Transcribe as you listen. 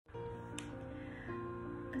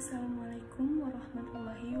Assalamualaikum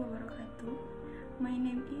warahmatullahi wabarakatuh. My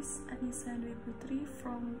name is Anisa putri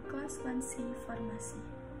from class 1C Pharmacy.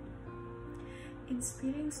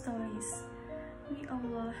 Inspiring stories. May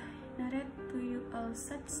Allah narrate to you all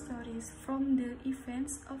such stories from the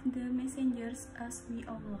events of the messengers as we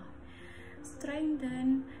Allah.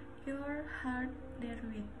 Strengthen your heart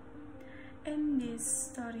therewith. In these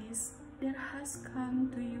stories there has come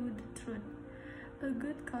to you the truth, a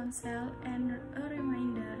good counsel and a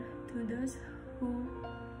reminder to those who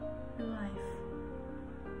believe.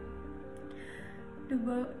 The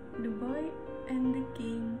boy and the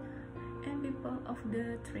king and people of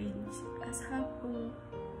the trench,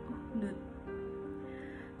 ASHAB-UL-UKHDUD.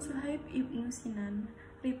 Suhaib ibn Sinan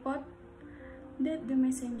report that the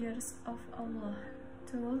messengers of Allah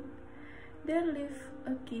told, "There lived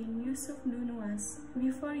a king Yusuf Dunuwas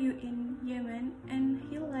before you in Yemen, and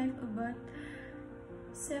he lived about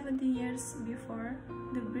 70 years before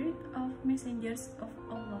the birth of messengers of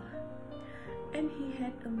Allah, and he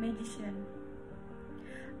had a magician.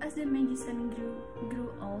 As the magician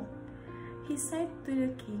grew old, he said to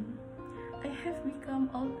the king, 'I have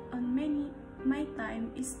become old and my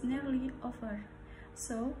time is nearly over,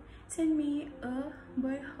 so send me a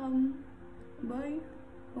boy whom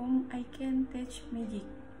I can teach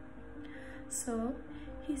magic.' So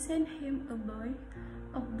he sent him a boy,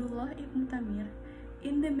 Abdullah ibn Tamir,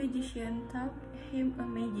 and the magician taught him a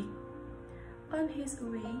magic. On his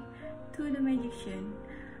way to the magician,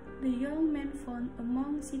 the young man found a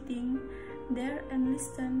monk sitting there and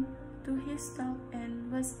listened to his talk and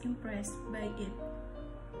was impressed by it.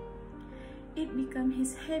 It became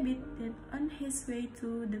his habit that on his way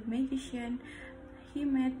to the magician, he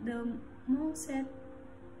met the monk sat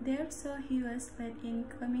there, so he was late in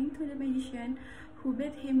coming to the magician, who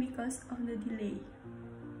beat him because of the delay.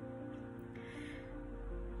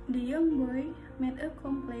 The young boy made a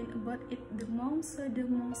complaint about it to the monk, so the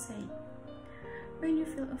monk said, 'When you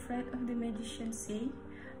feel afraid of the magician, say,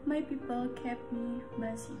 "My people kept me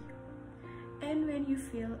busy." And when you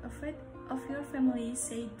feel afraid of your family,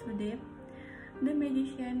 say to them, "The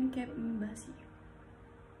magician kept me busy."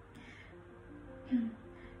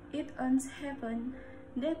 It once happened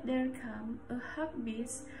that there came a hawk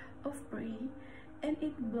beast of prey, and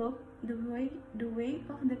it blocked the way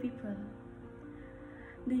of the people.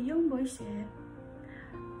 The young boy said,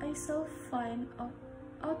 "I shall find out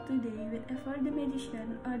today whether the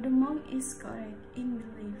magician or the monk is correct in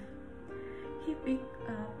belief." He picked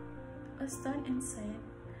up a stone and said,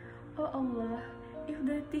 "O Allah, if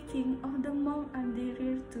the teaching of the monk are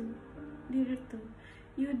dearer to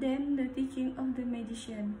you than the teaching of the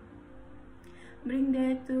magician, bring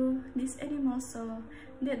death to this animal so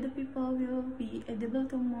that the people will be able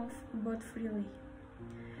to move about freely."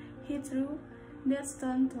 He threw that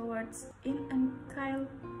stone towards it and killed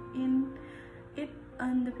it,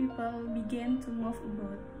 and the people began to move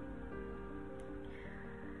about.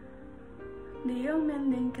 The young man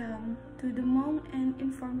then came to the monk and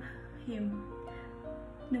informed him.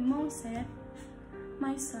 The monk said,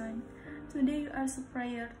 "My son, today you are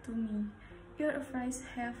superior to me. Your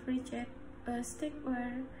affairs have reached a stage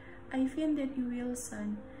where I find that you will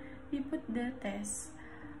soon be put to the test,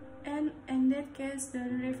 and in that case they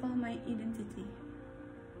will reveal my identity."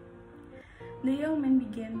 The young man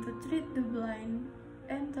began to treat the blind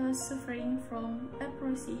and those suffering from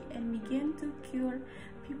leprosy, and began to cure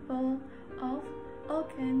people of all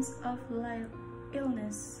kinds of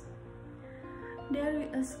illness. There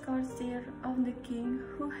was a courtier of the king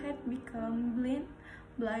who had become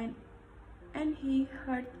blind, and he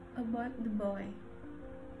heard about the boy.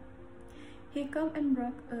 He came and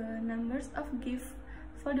brought a number of gifts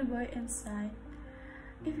for the boy and said,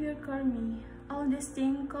 "If you cure me, all these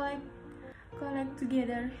things collect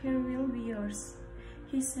together, here will be yours."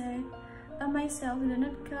 He said, "I myself do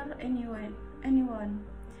not cure anyone.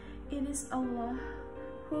 It is Allah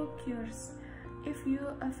who cures. If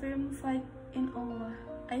you affirm faith in Allah,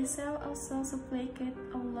 I shall also supplicate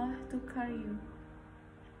Allah to cure you."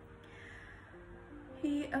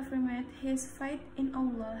 He affirmed his faith in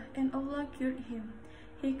Allah, and Allah cured him.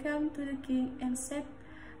 He came to the king and sat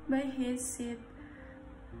by his seat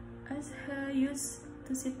as he used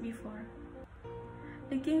to sit before.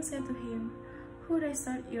 The king said to him, "Who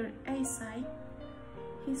restored your eyesight?"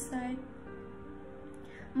 He said,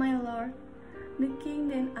 "My lord." The king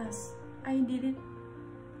then asked, "I did it?"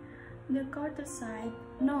 The courtier said,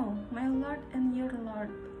 "No, my lord and your lord,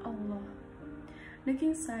 Allah." The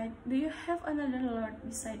king said, "Do you have another lord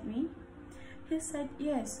beside me?" He said,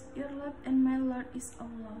 "Yes, your lord and my lord is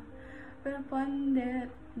Allah." Whereupon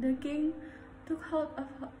the king took hold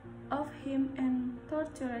of him and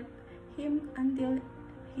tortured him until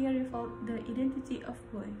he revealed the identity of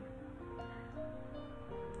boy.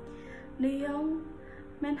 The young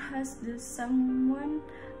man asked the someone,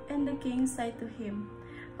 and the king said to him,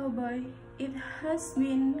 "O boy, it has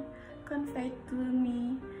been conveyed to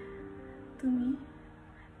me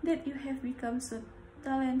that you have become so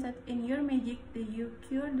talented in your magic that you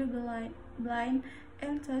cure the blind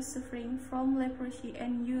and those suffering from leprosy,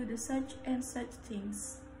 and you do such and such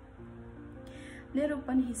things."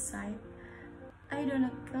 Thereupon he sighed, I do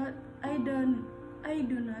not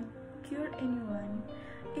cure anyone.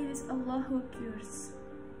 It is Allah who cures."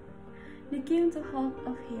 The king took hold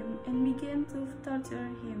of him and began to torture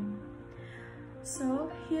him. So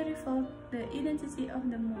he revealed the identity of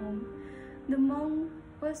the monk. The monk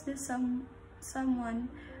was the someone,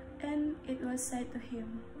 and it was said to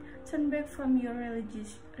him, "Turn back from your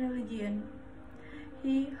religion."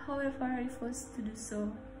 He, however, refused to do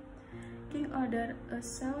so. King ordered a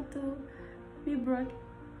saw to be brought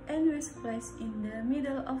and was placed in the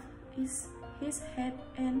middle of his head,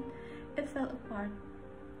 and it fell apart.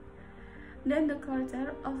 Then the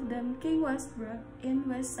quarter of the king was brought and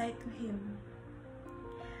was said to him,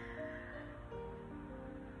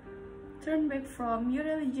 "Turn back from your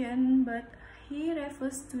religion," but he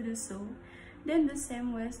refused to do so. Then the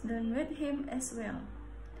same was done with him as well.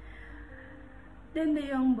 Then the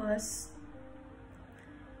young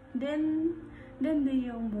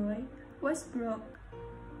boy was brought,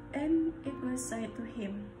 and it was said to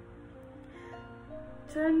him,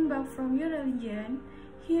 "Turn back from your religion."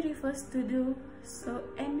 He refused to do so,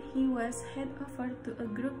 and he was handed over to a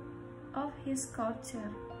group of his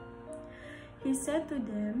culture. He said to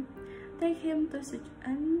them, "Take him to such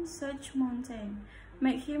and such mountain,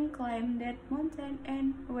 make him climb that mountain,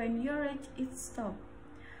 and when you reach its top,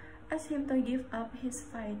 ask him to give up his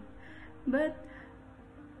fight. But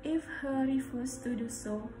if he refuses to do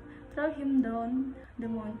so, throw him down the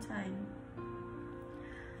mountain."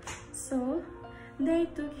 So they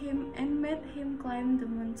took him and made him climb the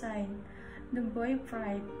mountain. The boy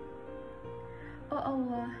cried, "O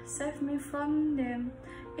Allah, save me from them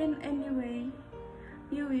in any way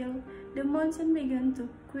you will." The mountain began to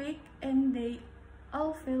quake, and they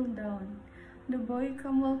all fell down. The boy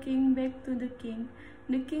came walking back to the king.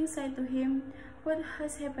 The king said to him, "What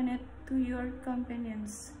has happened to your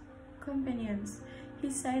companions?" He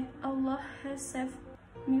said, "Allah has saved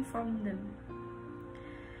me from them."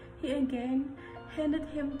 He again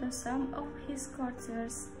handed him to some of his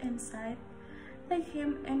courtiers and said, "Take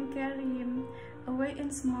him and carry him away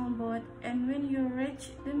in small boat, and when you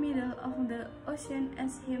reach the middle of the ocean,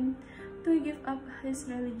 ask him to give up his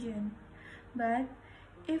religion. But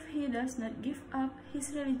if he does not give up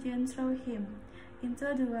his religion, throw him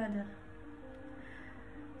into the water."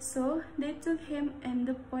 So they took him, and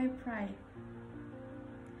the boy cried,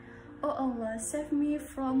 "O Allah, save me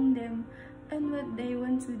from them and what they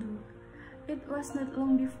want to do." It was not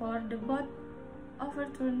long before the boat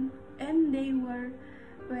overturned, and they were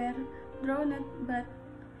drowned, but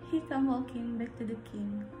he came walking back to the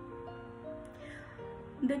king.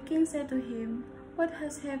 The king said to him, "What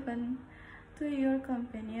has happened to your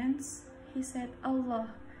companions?" He said,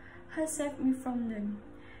 "Allah has saved me from them."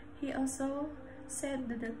 He also said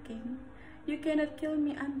to the king, "You cannot kill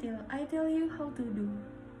me until I tell you how to do."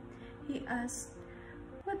 He asked,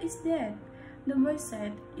 "What is that?" The boy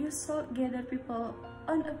said, "You should gather people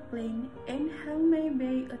on a plain and hang me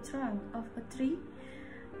by a trunk of a tree.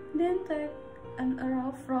 Then take an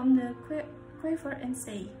arrow from the quiver and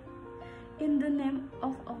say, 'In the name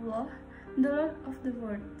of Allah, the Lord of the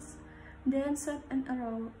worlds.' Then shoot an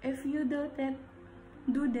arrow. If you do that,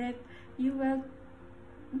 you will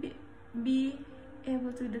be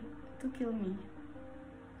able to kill me."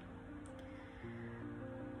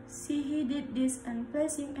 See, he did this, and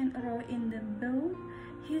placing an arrow in the bow,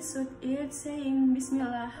 he shot it, saying,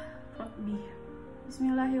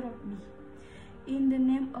 Bismillahirrahmanirrahim, in the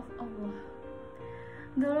name of Allah,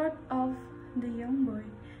 the Lord of the young boy.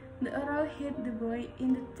 The arrow hit the boy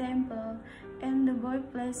in the temple, and the boy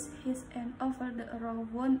placed his hand over the arrow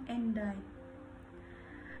wound and died.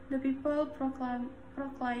 The people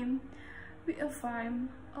proclaim, "We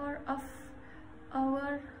affirm of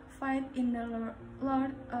our faith in the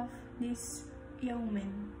Lord of this young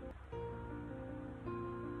man."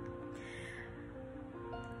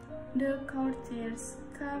 The courtiers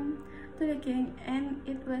come to the king, and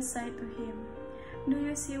it was said to him, "Do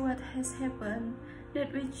you see what has happened?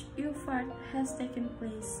 That which you feared has taken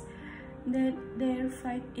place, that their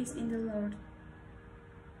faith is in the Lord."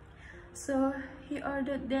 So he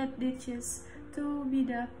ordered that ditches to be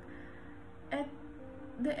dug at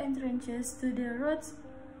the entrances to the roads,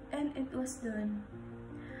 and it was done.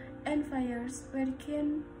 And and fires were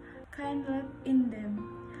kindled in them.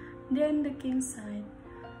 Then the king said,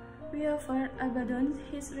 "Whoever abandons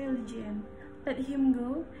his religion, let him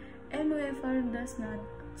go, and whoever does not,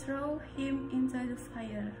 throw him into the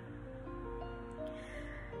fire."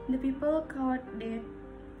 The people caught dead,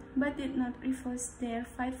 but did not refuse their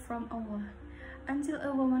fight from Allah, until a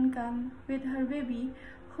woman came with her baby,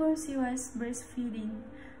 whom she was breastfeeding.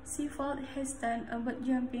 She felt hesitant about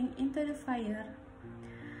jumping into the fire.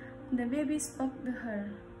 The baby spoke to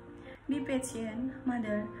her, "Be patient,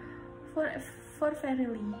 mother, for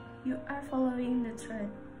verily you are following the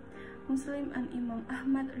truth." Muslim and Imam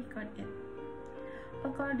Ahmad recorded.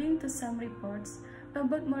 According to some reports,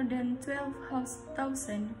 about more than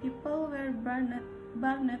 12,000 people were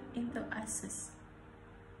burned into ashes.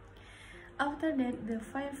 After that, the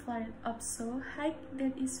fire flared up so high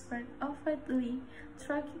that it spread outwardly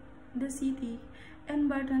throughout the city and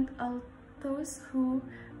burned all those who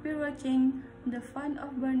were watching the fun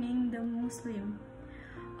of burning the Muslim.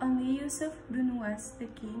 Only Yusuf bin Nuwas, the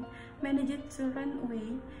king, managed to run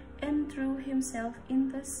away and threw himself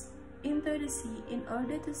into the sea in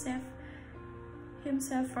order to save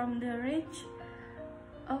himself from the rage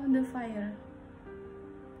of the fire.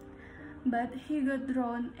 But he got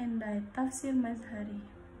drowned and died. Tafsir Mazhari.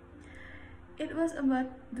 It was about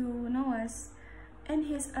the Nawas and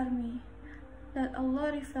his army that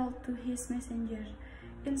Allah revealed to his messenger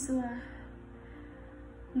in Surah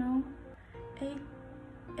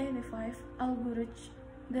 885 Al-Buruj.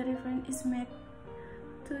 The reference is made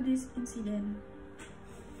to this incident.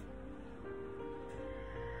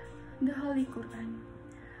 The Holy Quran.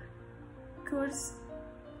 Cursed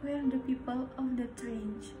were the people of the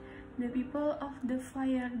trench, the people of the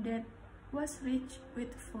fire that was rich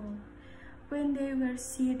with fuel, when they were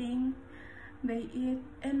sitting by it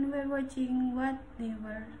and were watching what they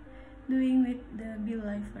were doing with the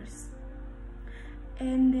believers.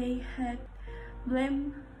 And they had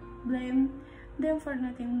blamed them for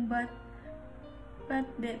nothing but that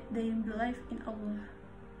they believed in Allah,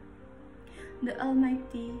 the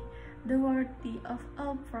Almighty, the worthy of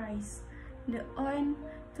all praise, the one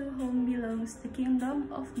to whom belongs the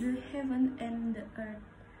kingdom of the heaven and the earth.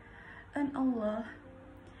 And Allah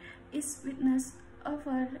is witness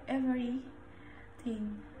over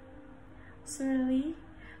everything. Surely,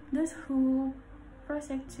 those who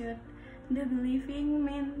prosecute the believing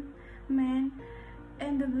man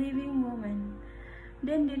and the believing woman,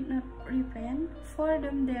 then did not repent, for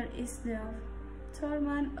them there is the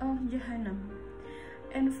torment of Jahannam,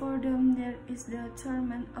 and for them there is the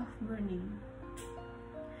torment of burning.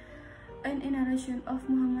 And in a narration of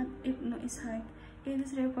Muhammad ibn Ishaq, it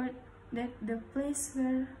is reported that the place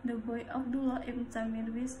where the boy Abdullah ibn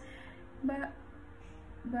Tamir was birth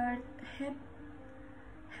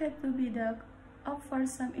had to be dug up for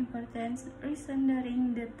some important reason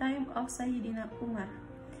during the time of Sayyidina Umar.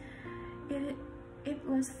 It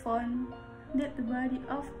was found that the body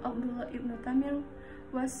of Abdullah ibn Tamir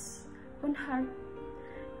was unharmed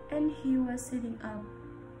and he was sitting up.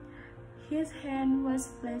 His hand was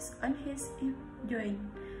placed on his hip joint,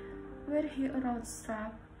 where he arose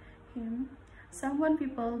struck him. Some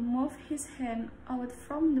people moved his hand out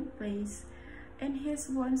from the place, and his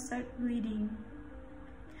wound started bleeding.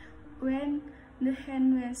 When the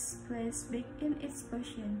hand was placed back in its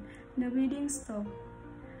position, the bleeding stopped.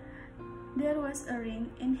 There was a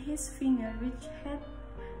ring in his finger which had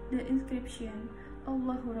the inscription,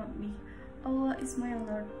 "Allahu Rabbi," Allah is my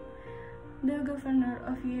Lord. The governor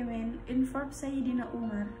of Yemen informed Sayyidina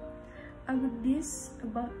Umar about this,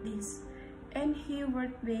 and he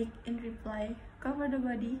wrote back in reply, "Cover the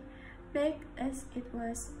body back as it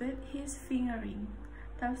was with his finger ring."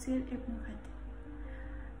 Tafsir Ibn Kathir.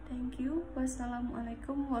 Thank you.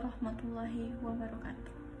 Wassalamualaikum warahmatullahi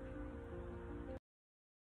wabarakatuh.